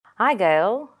Hi,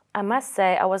 Gail. I must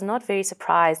say I was not very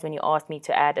surprised when you asked me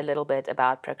to add a little bit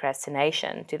about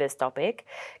procrastination to this topic,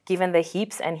 given the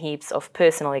heaps and heaps of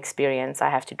personal experience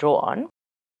I have to draw on.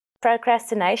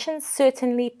 Procrastination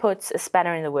certainly puts a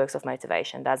spanner in the works of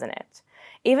motivation, doesn't it?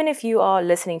 Even if you are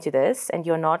listening to this and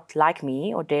you're not like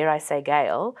me, or dare I say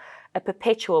Gail, a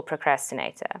perpetual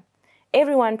procrastinator.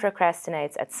 Everyone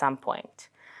procrastinates at some point.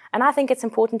 And I think it's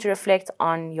important to reflect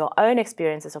on your own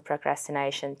experiences of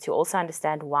procrastination to also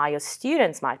understand why your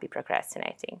students might be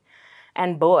procrastinating.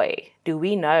 And boy, do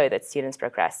we know that students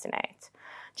procrastinate.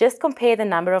 Just compare the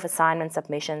number of assignment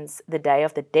submissions the day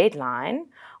of the deadline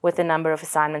with the number of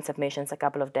assignment submissions a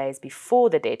couple of days before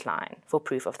the deadline for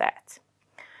proof of that.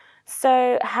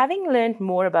 So, having learned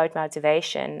more about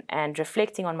motivation and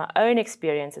reflecting on my own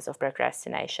experiences of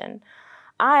procrastination,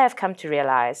 I have come to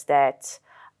realize that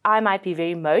I might be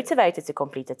very motivated to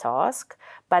complete a task,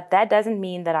 but that doesn't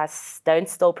mean that I don't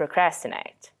still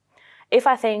procrastinate. If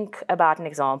I think about an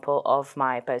example of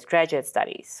my postgraduate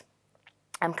studies,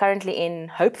 I'm currently in,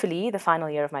 hopefully, the final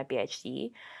year of my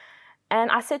PhD,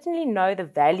 and I certainly know the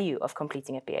value of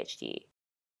completing a PhD.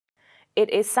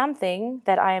 It is something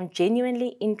that I am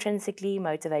genuinely intrinsically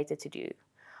motivated to do.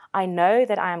 I know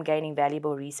that I am gaining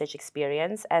valuable research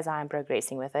experience as I am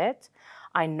progressing with it.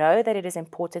 I know that it is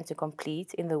important to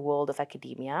complete in the world of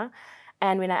academia.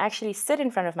 And when I actually sit in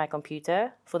front of my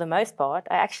computer, for the most part,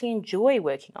 I actually enjoy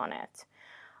working on it.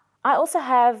 I also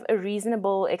have a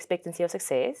reasonable expectancy of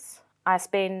success. I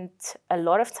spent a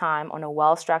lot of time on a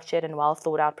well-structured and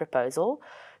well-thought-out proposal,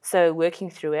 so working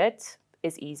through it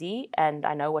is easy and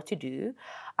I know what to do.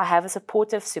 I have a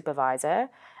supportive supervisor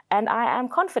and I am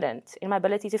confident in my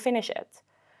ability to finish it.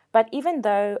 But even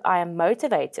though I am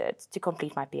motivated to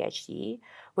complete my PhD,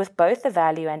 with both the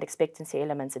value and expectancy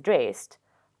elements addressed,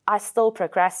 I still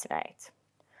procrastinate.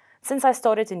 Since I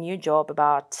started a new job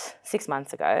about 6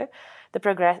 months ago, the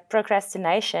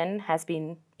procrastination has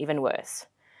been even worse.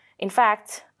 In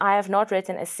fact, I have not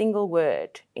written a single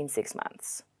word in 6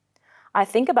 months. I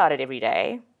think about it every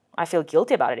day. I feel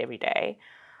guilty about it every day.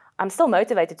 I'm still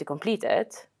motivated to complete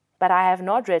it, but I have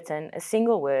not written a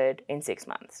single word in 6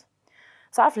 months.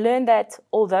 So I've learned that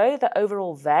although the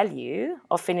overall value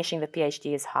of finishing the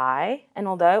PhD is high, and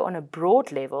although on a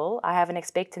broad level I have an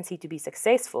expectancy to be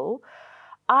successful,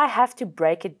 I have to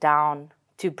break it down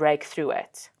to break through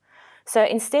it. So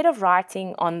instead of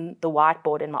writing on the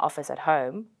whiteboard in my office at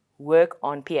home, work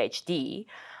on PhD,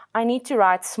 I need to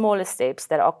write smaller steps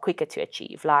that are quicker to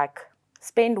achieve, like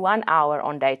spend 1 hour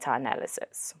on data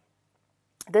analysis.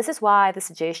 This is why the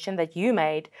suggestion that you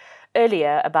made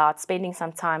earlier about spending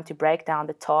some time to break down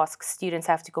the tasks students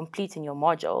have to complete in your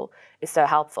module is so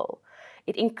helpful.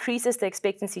 It increases the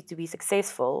expectancy to be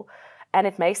successful and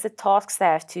it makes the tasks they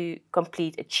have to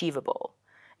complete achievable.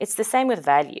 It's the same with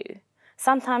value.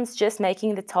 Sometimes just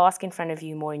making the task in front of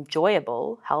you more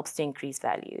enjoyable helps to increase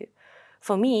value.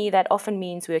 For me, that often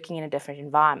means working in a different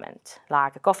environment,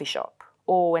 like a coffee shop.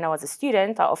 Or when I was a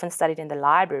student, I often studied in the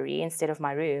library instead of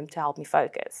my room to help me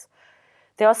focus.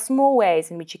 There are small ways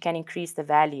in which you can increase the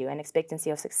value and expectancy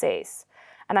of success.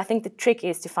 And I think the trick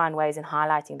is to find ways in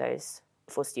highlighting those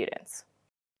for students.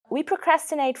 We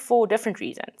procrastinate for different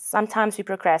reasons. Sometimes we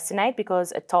procrastinate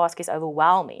because a task is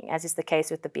overwhelming, as is the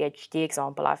case with the PhD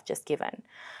example I've just given.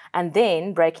 And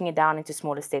then breaking it down into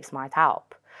smaller steps might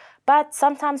help. But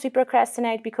sometimes we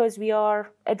procrastinate because we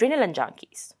are adrenaline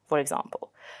junkies, for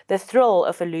example. The thrill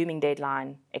of a looming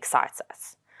deadline excites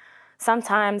us.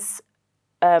 Sometimes,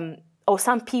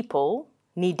 some people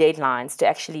need deadlines to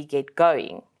actually get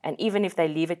going. And even if they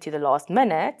leave it to the last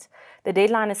minute, the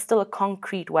deadline is still a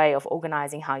concrete way of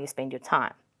organizing how you spend your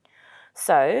time.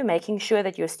 So, making sure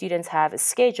that your students have a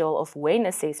schedule of when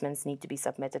assessments need to be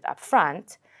submitted up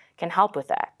front can help with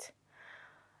that.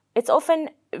 It's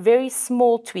often very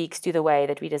small tweaks to the way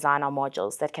that we design our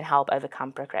modules that can help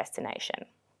overcome procrastination.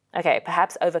 Okay,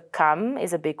 perhaps overcome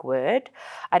is a big word.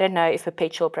 I don't know if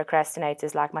perpetual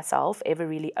procrastinators like myself ever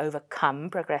really overcome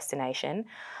procrastination.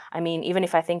 I mean, even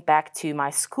if I think back to my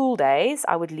school days,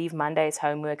 I would leave Monday's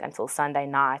homework until Sunday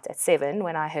night at 7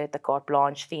 when I heard the Carte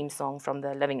Blanche theme song from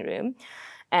the living room.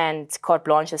 And Carte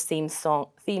Blanche's theme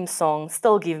song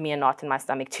still give me a knot in my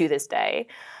stomach to this day.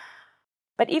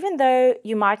 But even though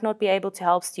you might not be able to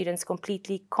help students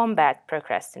completely combat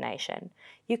procrastination,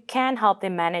 you can help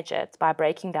them manage it by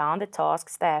breaking down the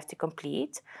tasks they have to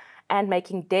complete and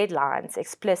making deadlines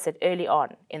explicit early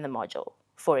on in the module,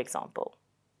 for example.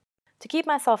 To keep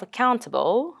myself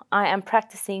accountable, I am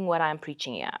practicing what I am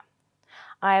preaching here.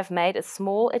 I have made a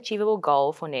small achievable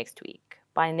goal for next week.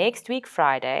 By next week,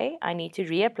 Friday, I need to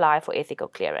reapply for ethical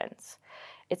clearance.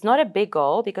 It's not a big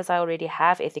goal because I already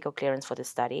have ethical clearance for the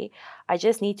study. I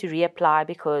just need to reapply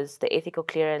because the ethical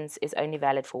clearance is only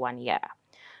valid for 1 year.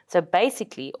 So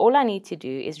basically, all I need to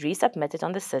do is resubmit it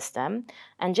on the system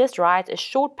and just write a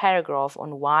short paragraph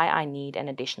on why I need an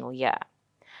additional year.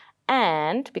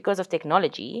 And because of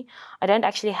technology, I don't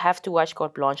actually have to watch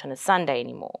Carte Blanche on a Sunday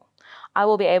anymore. I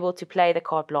will be able to play the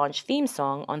Carte Blanche theme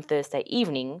song on Thursday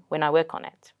evening when I work on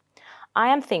it. I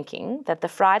am thinking that the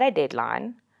Friday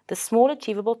deadline, the small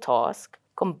achievable task,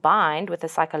 combined with the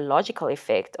psychological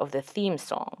effect of the theme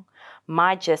song,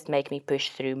 might just make me push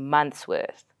through months'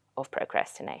 worth of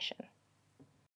procrastination.